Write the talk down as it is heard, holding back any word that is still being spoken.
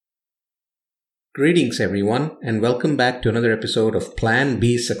Greetings, everyone, and welcome back to another episode of Plan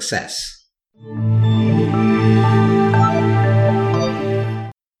B Success.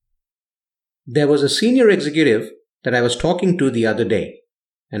 There was a senior executive that I was talking to the other day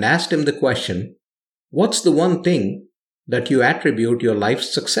and asked him the question, "What's the one thing that you attribute your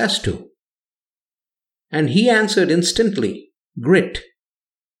life's success to?" And he answered instantly, "Grit."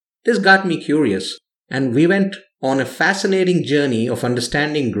 This got me curious, and we went on a fascinating journey of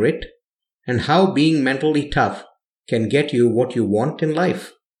understanding grit and how being mentally tough can get you what you want in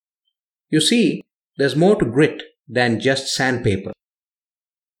life. You see, there's more to grit than just sandpaper.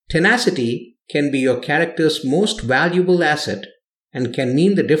 Tenacity can be your character's most valuable asset and can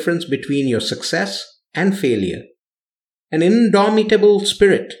mean the difference between your success and failure. An indomitable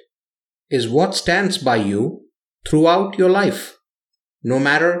spirit is what stands by you throughout your life, no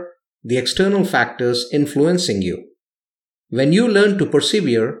matter the external factors influencing you. When you learn to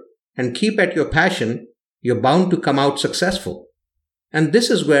persevere and keep at your passion, you're bound to come out successful. And this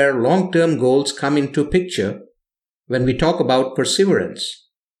is where long-term goals come into picture when we talk about perseverance.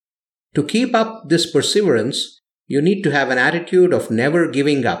 To keep up this perseverance, you need to have an attitude of never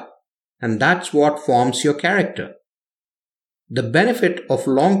giving up, and that's what forms your character. The benefit of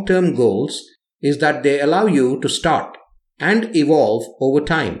long-term goals is that they allow you to start and evolve over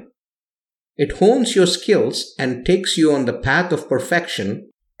time. It hones your skills and takes you on the path of perfection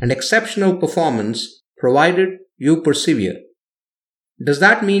and exceptional performance, provided you persevere. Does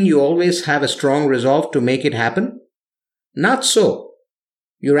that mean you always have a strong resolve to make it happen? Not so.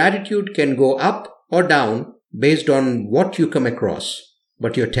 Your attitude can go up or down based on what you come across,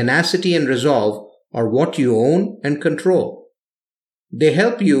 but your tenacity and resolve are what you own and control. They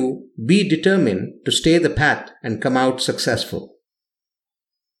help you be determined to stay the path and come out successful.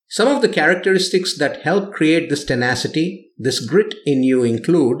 Some of the characteristics that help create this tenacity, this grit in you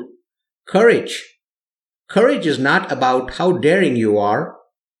include courage. Courage is not about how daring you are,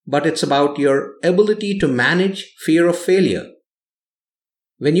 but it's about your ability to manage fear of failure.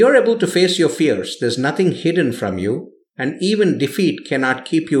 When you're able to face your fears, there's nothing hidden from you, and even defeat cannot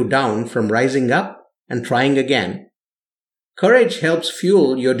keep you down from rising up and trying again. Courage helps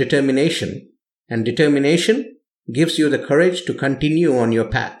fuel your determination, and determination gives you the courage to continue on your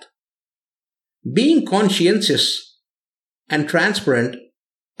path. Being conscientious and transparent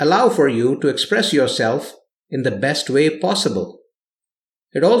allow for you to express yourself in the best way possible.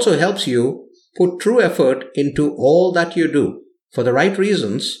 It also helps you put true effort into all that you do for the right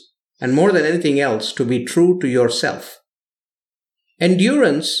reasons and more than anything else to be true to yourself.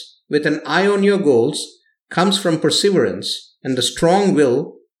 Endurance with an eye on your goals comes from perseverance and the strong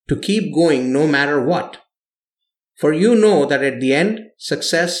will to keep going no matter what. For you know that at the end,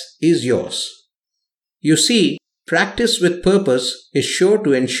 success is yours. You see, practice with purpose is sure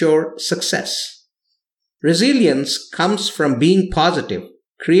to ensure success. Resilience comes from being positive,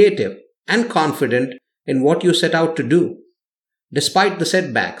 creative, and confident in what you set out to do. Despite the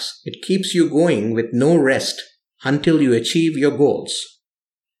setbacks, it keeps you going with no rest until you achieve your goals.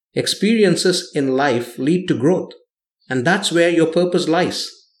 Experiences in life lead to growth, and that's where your purpose lies,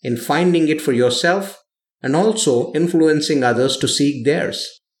 in finding it for yourself and also influencing others to seek theirs.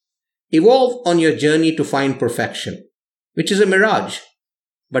 Evolve on your journey to find perfection, which is a mirage,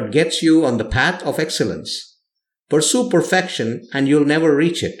 but gets you on the path of excellence. Pursue perfection and you'll never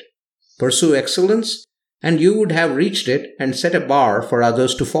reach it. Pursue excellence and you would have reached it and set a bar for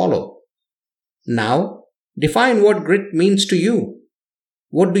others to follow. Now, define what grit means to you.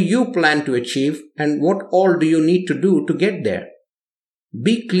 What do you plan to achieve and what all do you need to do to get there?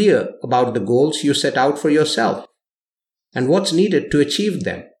 Be clear about the goals you set out for yourself and what's needed to achieve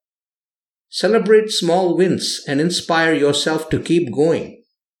them. Celebrate small wins and inspire yourself to keep going.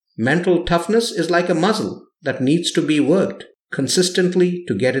 Mental toughness is like a muscle that needs to be worked consistently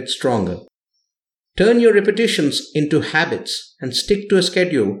to get it stronger. Turn your repetitions into habits and stick to a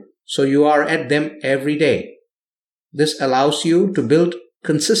schedule so you are at them every day. This allows you to build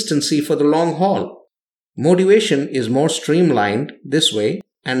consistency for the long haul. Motivation is more streamlined this way,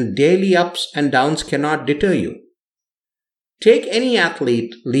 and daily ups and downs cannot deter you. Take any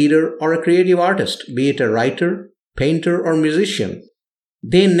athlete, leader, or a creative artist, be it a writer, painter, or musician.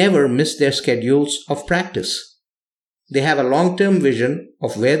 They never miss their schedules of practice. They have a long-term vision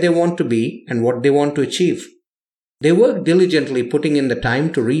of where they want to be and what they want to achieve. They work diligently putting in the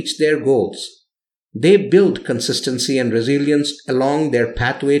time to reach their goals. They build consistency and resilience along their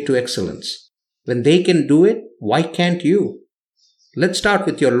pathway to excellence. When they can do it, why can't you? Let's start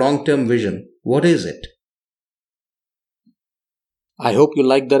with your long-term vision. What is it? I hope you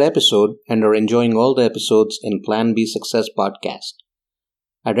liked that episode and are enjoying all the episodes in Plan B Success podcast.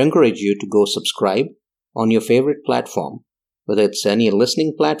 I'd encourage you to go subscribe on your favorite platform, whether it's any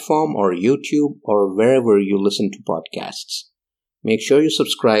listening platform or YouTube or wherever you listen to podcasts. Make sure you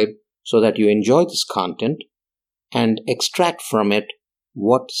subscribe so that you enjoy this content and extract from it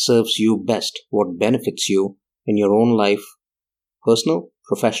what serves you best, what benefits you in your own life, personal,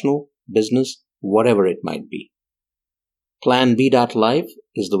 professional, business, whatever it might be. PlanB.live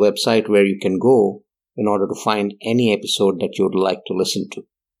is the website where you can go in order to find any episode that you would like to listen to.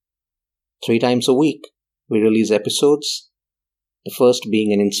 3 times a week, we release episodes, the first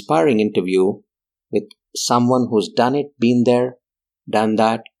being an inspiring interview with someone who's done it, been there, done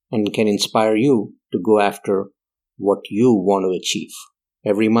that, and can inspire you to go after what you want to achieve.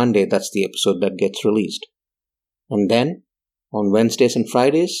 Every Monday, that's the episode that gets released. And then, on Wednesdays and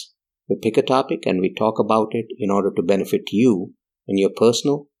Fridays, we pick a topic and we talk about it in order to benefit you in your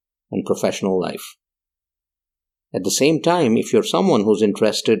personal and professional life. At the same time, if you're someone who's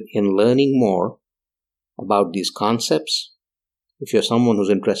interested in learning more about these concepts, if you're someone who's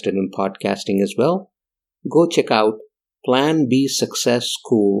interested in podcasting as well, go check out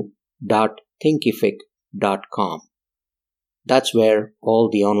planbsuccessschool.thinkific.com. That's where all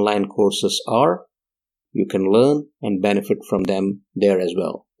the online courses are. You can learn and benefit from them there as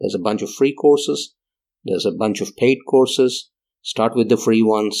well. There's a bunch of free courses. There's a bunch of paid courses. Start with the free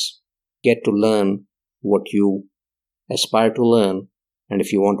ones. Get to learn what you aspire to learn. And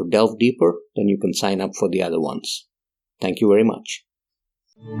if you want to delve deeper, then you can sign up for the other ones. Thank you very much.